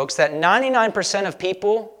this, folks, that 99% of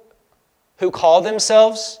people who call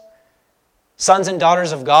themselves sons and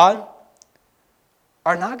daughters of God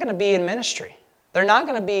are not going to be in ministry. They're not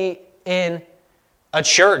going to be in a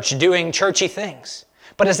church doing churchy things.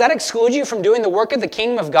 But does that exclude you from doing the work of the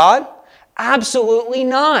kingdom of God? Absolutely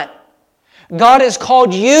not. God has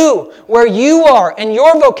called you where you are in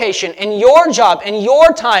your vocation, in your job, in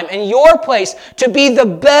your time, in your place to be the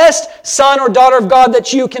best son or daughter of God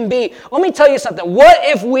that you can be. Let me tell you something. What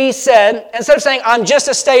if we said, instead of saying, I'm just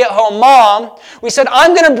a stay-at-home mom, we said,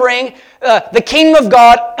 I'm going to bring the kingdom of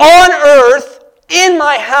God on earth in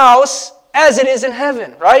my house as it is in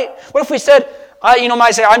heaven, right? What if we said,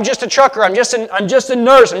 might say, I'm just a trucker, I'm just a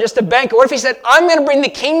nurse, I'm just a banker. What if he said, I'm going to bring the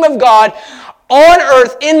kingdom of God on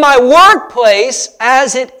earth in my workplace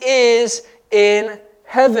as it is in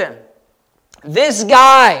heaven? This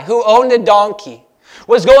guy who owned a donkey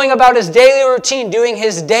was going about his daily routine, doing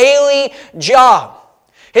his daily job,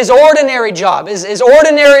 his ordinary job, his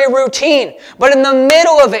ordinary routine. But in the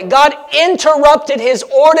middle of it, God interrupted his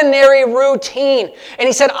ordinary routine. And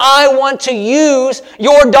he said, I want to use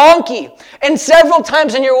your donkey. And several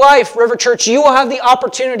times in your life, River Church, you will have the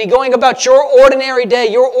opportunity going about your ordinary day,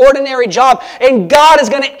 your ordinary job, and God is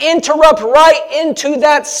going to interrupt right into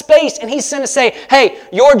that space. And He's going to say, hey,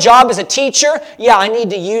 your job as a teacher, yeah, I need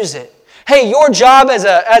to use it. Hey, your job as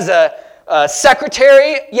a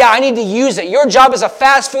secretary, yeah, I need to use it. Your job as a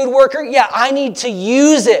fast food worker, yeah, I need to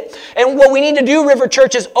use it. And what we need to do, River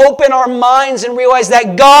Church, is open our minds and realize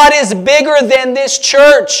that God is bigger than this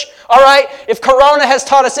church. All right? If Corona has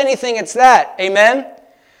taught us anything, it's that. Amen?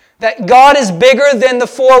 That God is bigger than the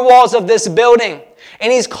four walls of this building.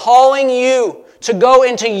 And He's calling you to go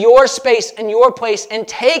into your space and your place and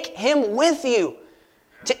take Him with you.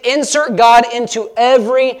 To insert God into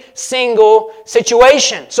every single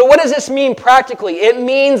situation. So what does this mean practically? It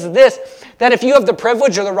means this, that if you have the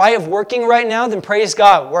privilege or the right of working right now, then praise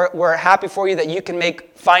God. We're happy for you that you can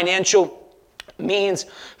make financial means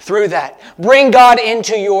through that. Bring God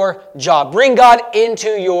into your job. Bring God into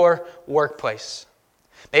your workplace.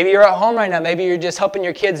 Maybe you're at home right now. Maybe you're just helping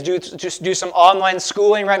your kids do some online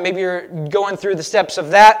schooling, right? Maybe you're going through the steps of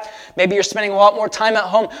that. Maybe you're spending a lot more time at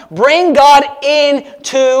home. Bring God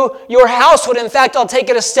into your household. In fact, I'll take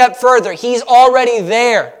it a step further. He's already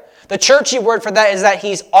there. The churchy word for that is that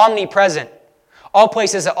He's omnipresent. All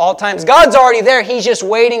places at all times. God's already there. He's just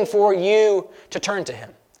waiting for you to turn to Him.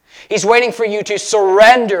 He's waiting for you to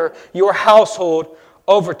surrender your household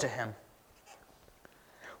over to Him.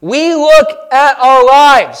 We look at our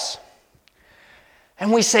lives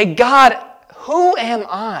and we say, God, who am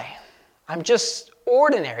I? I'm just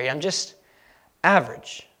ordinary. I'm just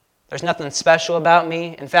average. There's nothing special about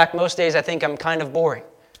me. In fact, most days I think I'm kind of boring.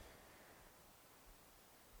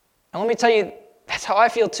 And let me tell you, that's how I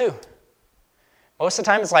feel too. Most of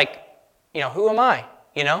the time it's like, who am I?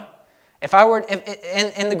 If I were,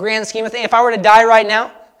 in the grand scheme of things, if I were to die right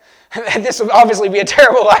now, this would obviously be a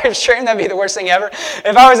terrible live stream. That'd be the worst thing ever.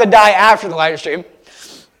 If I was to die after the live stream,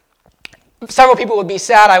 several people would be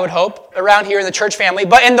sad, I would hope, around here in the church family.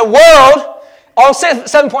 But in the world, all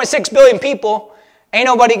 7.6 billion people, ain't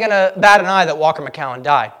nobody going to bat an eye that Walker McCowan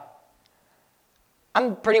died.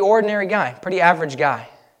 I'm a pretty ordinary guy, pretty average guy.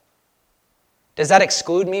 Does that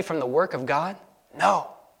exclude me from the work of God? No.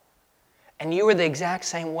 And you are the exact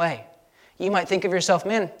same way. You might think of yourself,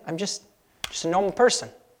 man, I'm just a normal person.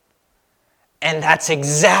 And that's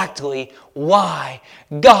exactly why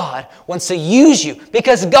God wants to use you.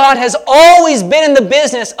 Because God has always been in the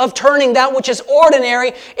business of turning that which is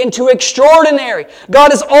ordinary into extraordinary.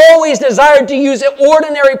 God has always desired to use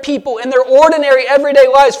ordinary people in their ordinary everyday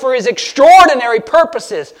lives for His extraordinary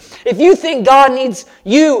purposes. If you think God needs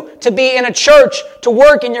you to be in a church to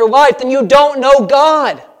work in your life, then you don't know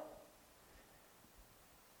God.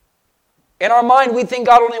 In our mind, we think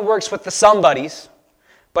God only works with the somebodies.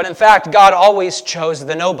 But in fact, God always chose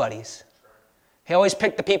the nobodies. He always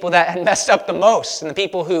picked the people that had messed up the most, and the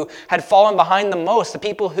people who had fallen behind the most, the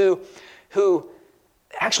people who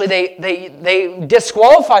actually they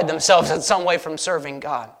disqualified themselves in some way from serving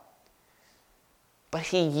God. But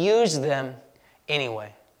He used them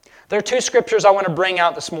anyway. There are two scriptures I want to bring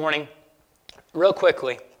out this morning real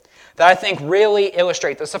quickly that I think really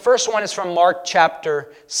illustrate this. The first one is from Mark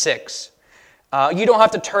chapter 6. You don't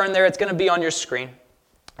have to turn there. It's going to be on your screen.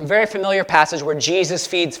 A very familiar passage where Jesus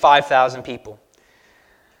feeds 5,000 people.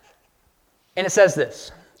 And it says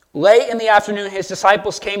this: late in the afternoon, His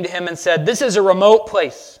disciples came to Him and said, "This is a remote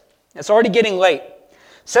place. It's already getting late.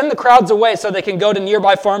 Send the crowds away so they can go to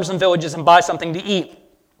nearby farms and villages and buy something to eat."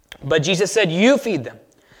 But Jesus said, "You feed them."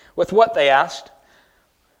 With what, they asked.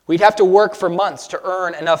 "We'd have to work for months to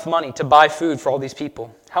earn enough money to buy food for all these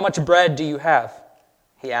people. How much bread do you have?"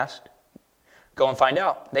 He asked. "Go and find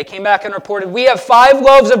out." They came back and reported, "We have 5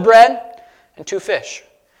 loaves of bread and 2 fish.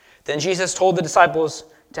 Then Jesus told the disciples,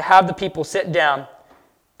 to have the people sit down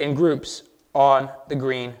in groups on the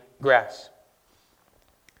green grass.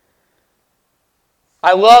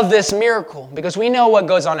 I love this miracle because we know what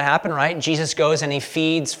goes on to happen, right? Jesus goes and he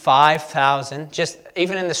feeds 5,000. Just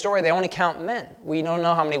even in the story, they only count men. We don't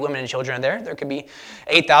know how many women and children are there. There could be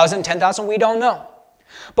 8,000, 10,000. We don't know.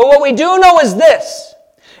 But what we do know is this,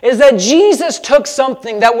 is that Jesus took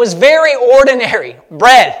something that was very ordinary,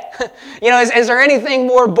 bread. Is there anything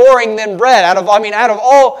more boring than bread? Out of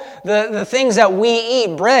all the things that we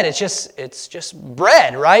eat, bread, it's just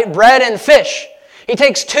bread, right? Bread and fish. He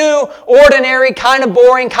takes two ordinary, kind of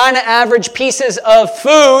boring, kind of average pieces of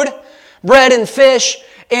food, bread and fish,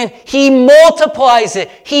 and he multiplies it.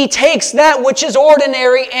 He takes that which is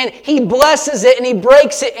ordinary and he blesses it and he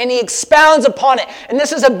breaks it and he expounds upon it. And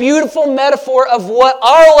this is a beautiful metaphor of what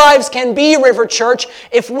our lives can be, River Church,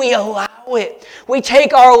 if we allow it. We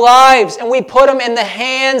take our lives and we put them in the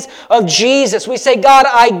hands of Jesus. We say, God,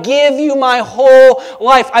 I give you my whole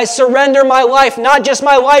life. I surrender my life, not just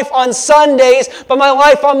my life on Sundays, but my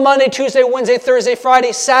life on Monday, Tuesday, Wednesday, Thursday,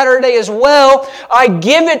 Friday, Saturday as well. I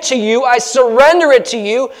give it to you. I surrender it to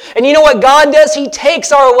you. And you know what God does? He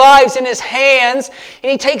takes our lives in his hands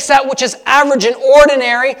and he takes that which is average and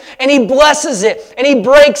ordinary and he blesses it and he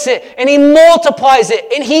breaks it and he multiplies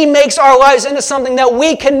it and he makes our lives into something that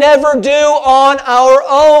we can never do on our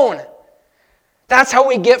own. That's how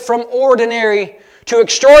we get from ordinary to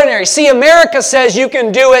extraordinary. See, America says you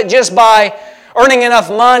can do it just by earning enough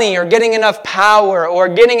money or getting enough power or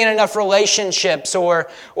getting in enough relationships or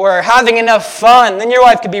having enough fun. Then your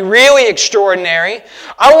life could be really extraordinary.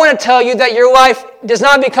 I want to tell you that your life does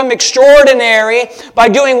not become extraordinary by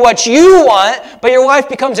doing what you want, but your life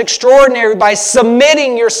becomes extraordinary by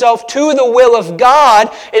submitting yourself to the will of God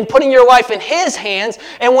and putting your life in his hands.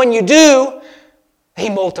 And when you do, he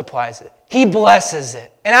multiplies it. He blesses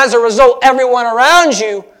it. And as a result, everyone around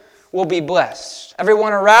you will be blessed.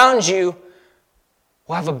 Everyone around you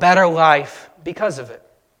will have a better life because of it.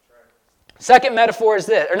 Second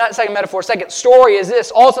story is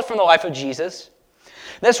this, also from the life of Jesus.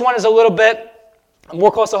 This one is a little bit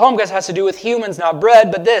more close to home because it has to do with humans, not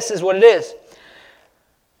bread, but this is what it is.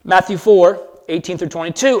 Matthew 4, 18 through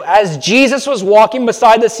 22. As Jesus was walking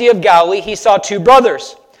beside the Sea of Galilee, he saw two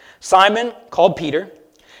brothers, Simon, called Peter,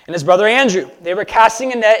 and his brother Andrew. They were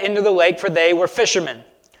casting a net into the lake, for they were fishermen.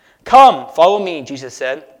 Come, follow me, Jesus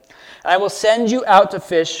said, and I will send you out to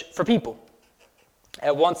fish for people.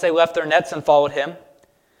 At once they left their nets and followed him.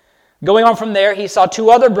 Going on from there, he saw two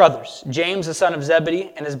other brothers, James the son of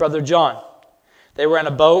Zebedee and his brother John. They were in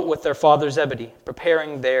a boat with their father Zebedee,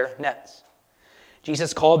 preparing their nets.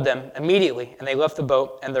 Jesus called them immediately, and they left the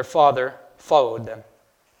boat, and their father followed them.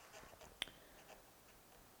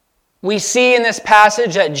 We see in this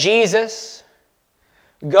passage that Jesus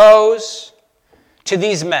goes to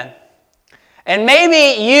these men. And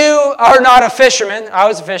maybe you are not a fisherman. I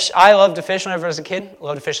loved to fish whenever I was a kid. I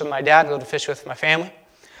loved to fish with my dad. I loved to fish with my family.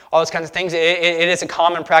 All those kinds of things. It is a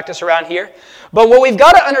common practice around here. But what we've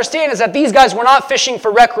got to understand is that these guys were not fishing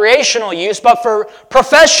for recreational use, but for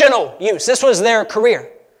professional use. This was their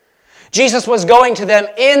career. Jesus was going to them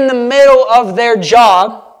in the middle of their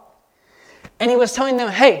job, and he was telling them,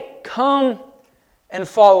 hey, come and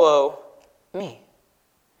follow me.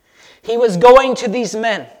 He was going to these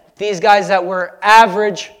men, these guys that were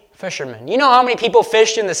average fishermen. You know how many people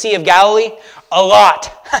fished in the Sea of Galilee? A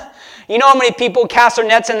lot. You know how many people cast their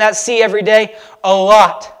nets in that sea every day? A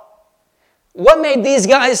lot. What made these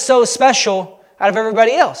guys so special out of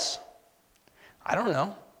everybody else? I don't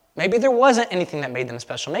know. Maybe there wasn't anything that made them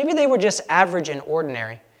special. Maybe they were just average and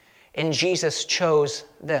ordinary, and Jesus chose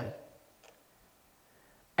them.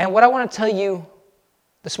 And what I want to tell you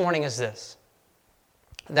this morning is this,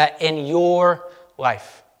 that in your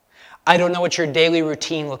life, I don't know what your daily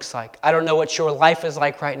routine looks like. I don't know what your life is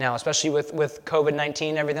like right now, especially with COVID-19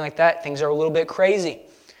 and everything like that. Things are a little bit crazy.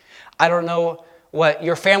 I don't know what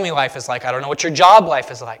your family life is like. I don't know what your job life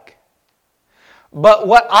is like. But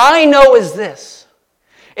what I know is this,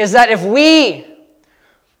 is that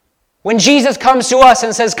when Jesus comes to us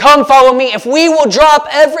and says, come follow me, if we will drop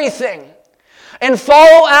everything and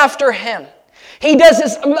follow after him, he does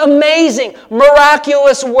this amazing,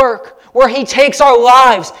 miraculous work where he takes our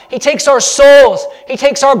lives, he takes our souls, he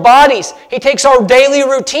takes our bodies, he takes our daily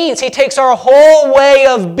routines, he takes our whole way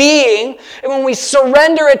of being, and when we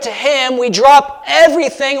surrender it to him, we drop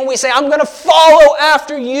everything and we say, I'm going to follow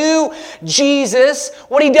after you, Jesus.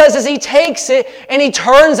 What he does is he takes it and he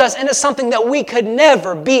turns us into something that we could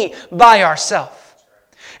never be by ourselves.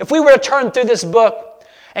 If we were to turn through this book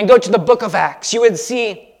and go to the book of Acts, you would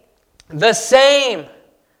see the same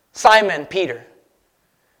Simon Peter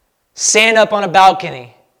stand up on a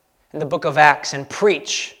balcony in the book of Acts and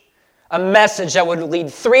preach a message that would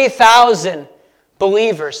lead 3,000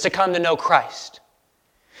 believers to come to know Christ.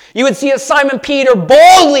 You would see a Simon Peter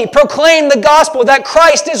boldly proclaim the gospel that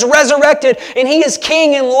Christ is resurrected and he is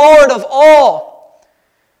King and Lord of all.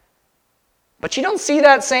 But you don't see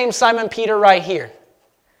that same Simon Peter right here.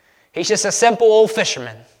 He's just a simple old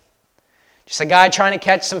fisherman. Just a guy trying to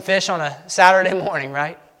catch some fish on a Saturday morning,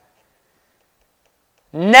 right?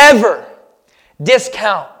 Never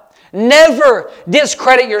discount, never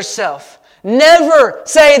discredit yourself. Never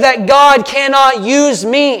say that God cannot use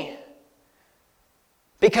me.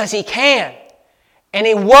 Because he can, and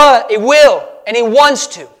he will, and he wants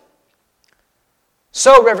to.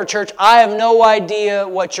 So, River Church, I have no idea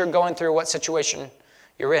what you're going through, what situation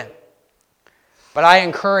you're in. But I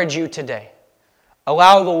encourage you today,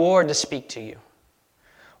 allow the Lord to speak to you.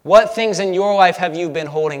 What things in your life have you been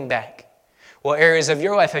holding back? What areas of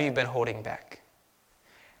your life have you been holding back?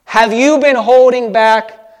 Have you been holding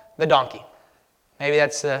back the donkey? Maybe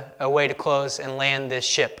that's a way to close and land this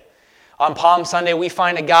ship. On Palm Sunday, we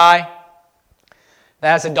find a guy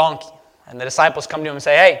that has a donkey. And the disciples come to him and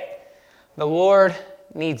say, hey, the Lord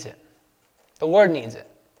needs it. The Lord needs it.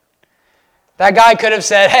 That guy could have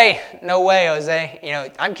said, hey, no way,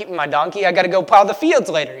 Jose. I'm keeping my donkey. I got to go plow the fields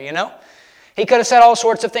later, He could have said all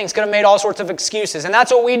sorts of things, could have made all sorts of excuses. And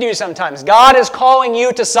that's what we do sometimes. God is calling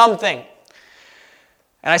you to something.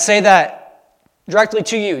 And I say that directly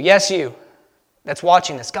to you. Yes, you that's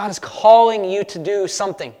watching this. God is calling you to do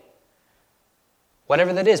something.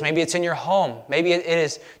 Whatever that is. Maybe it's in your home. Maybe it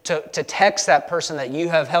is to text that person that you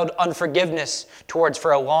have held unforgiveness towards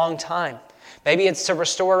for a long time. Maybe it's to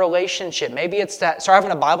restore a relationship. Maybe it's that start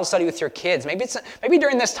having a Bible study with your kids. Maybe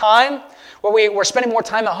during this time where we're spending more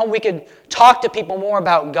time at home, we could talk to people more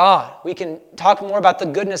about God. We can talk more about the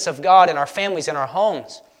goodness of God in our families, in our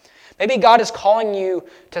homes. Maybe God is calling you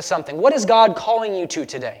to something. What is God calling you to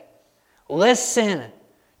today? Listen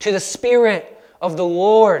to the Spirit of the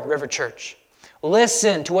Lord, River Church.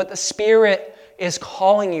 Listen to what the Spirit is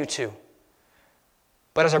calling you to.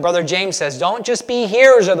 But as our brother James says, don't just be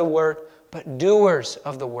hearers of the word, but doers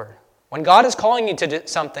of the word. When God is calling you to do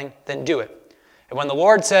something, then do it. And when the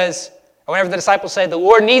Lord says, or whenever the disciples say, the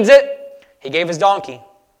Lord needs it, he gave his donkey.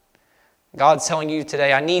 God's telling you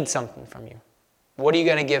today, I need something from you. What are you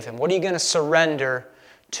going to give him? What are you going to surrender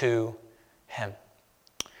to him?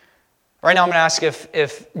 Right now I'm going to ask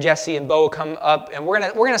if Jesse and Bo will come up, and we're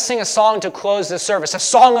going to sing a song to close this service, a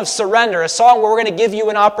song of surrender, a song where we're going to give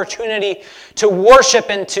you an opportunity to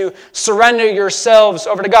worship and to surrender yourselves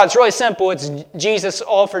over to God. It's really simple. It's Jesus,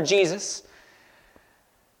 all for Jesus.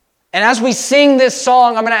 And as we sing this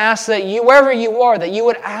song, I'm going to ask that you, wherever you are, that you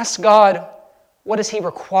would ask God, what does he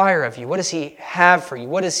require of you? What does he have for you?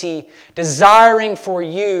 What is he desiring for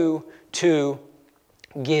you to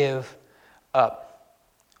give up?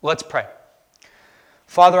 Let's pray.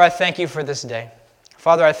 Father, I thank you for this day.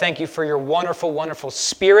 Father, I thank you for your wonderful, wonderful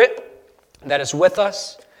Spirit that is with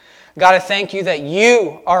us. God, I thank you that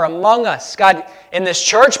you are among us, God, in this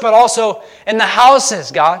church, but also in the houses,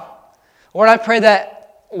 God. Lord, I pray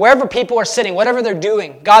that wherever people are sitting, whatever they're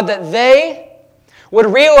doing, God, that they would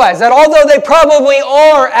realize that although they probably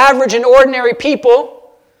are average and ordinary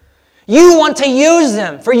people, you want to use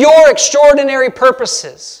them for your extraordinary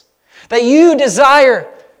purposes, that you desire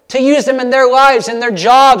to use them in their lives, in their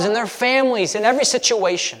jobs, in their families, in every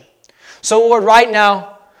situation. So, Lord, right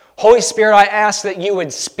now, Holy Spirit, I ask that you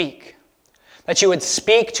would speak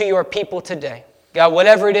to your people today. God,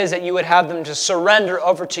 whatever it is that you would have them to surrender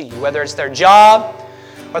over to you, whether it's their job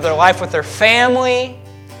or their life with their family,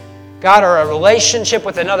 God, or a relationship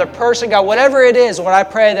with another person, God, whatever it is, Lord, I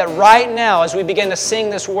pray that right now, as we begin to sing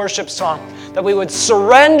this worship song, that we would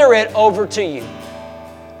surrender it over to you.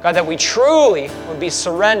 God, that we truly would be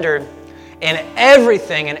surrendered in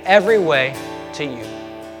everything, in every way to you.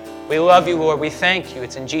 We love you, Lord. We thank you.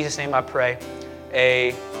 It's in Jesus' name I pray.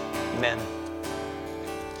 Amen.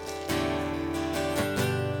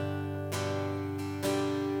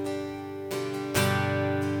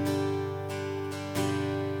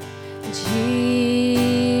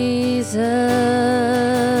 Jesus,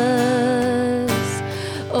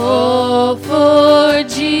 oh, for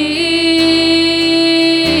Jesus,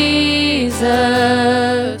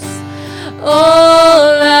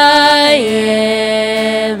 all I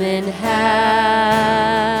am and have,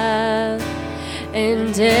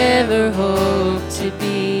 and ever hope to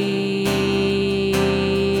be.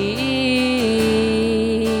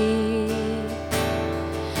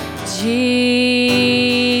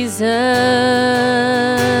 Jesus,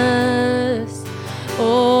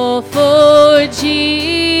 oh, for Jesus,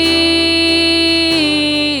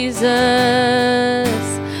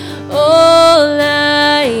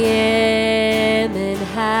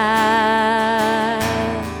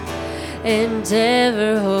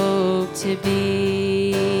 ever hoped to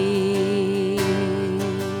be.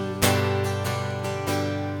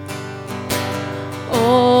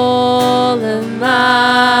 All of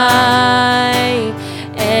my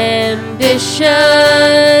ambitions,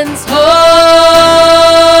 hopes,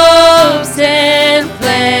 and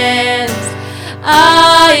plans,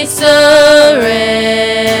 I surrender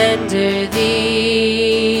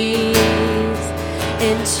these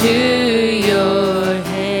into your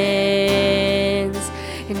hands,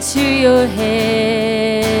 into your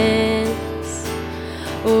hands.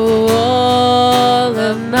 Oh, all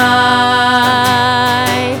of my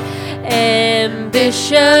ambitions,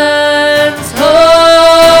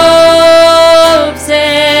 hopes,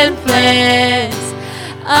 and plans,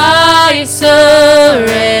 I surrender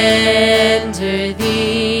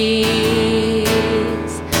these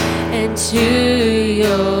into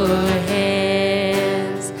your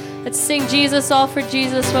hands. Let's sing Jesus, all for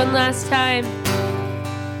Jesus one last time.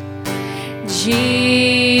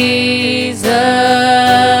 Jesus,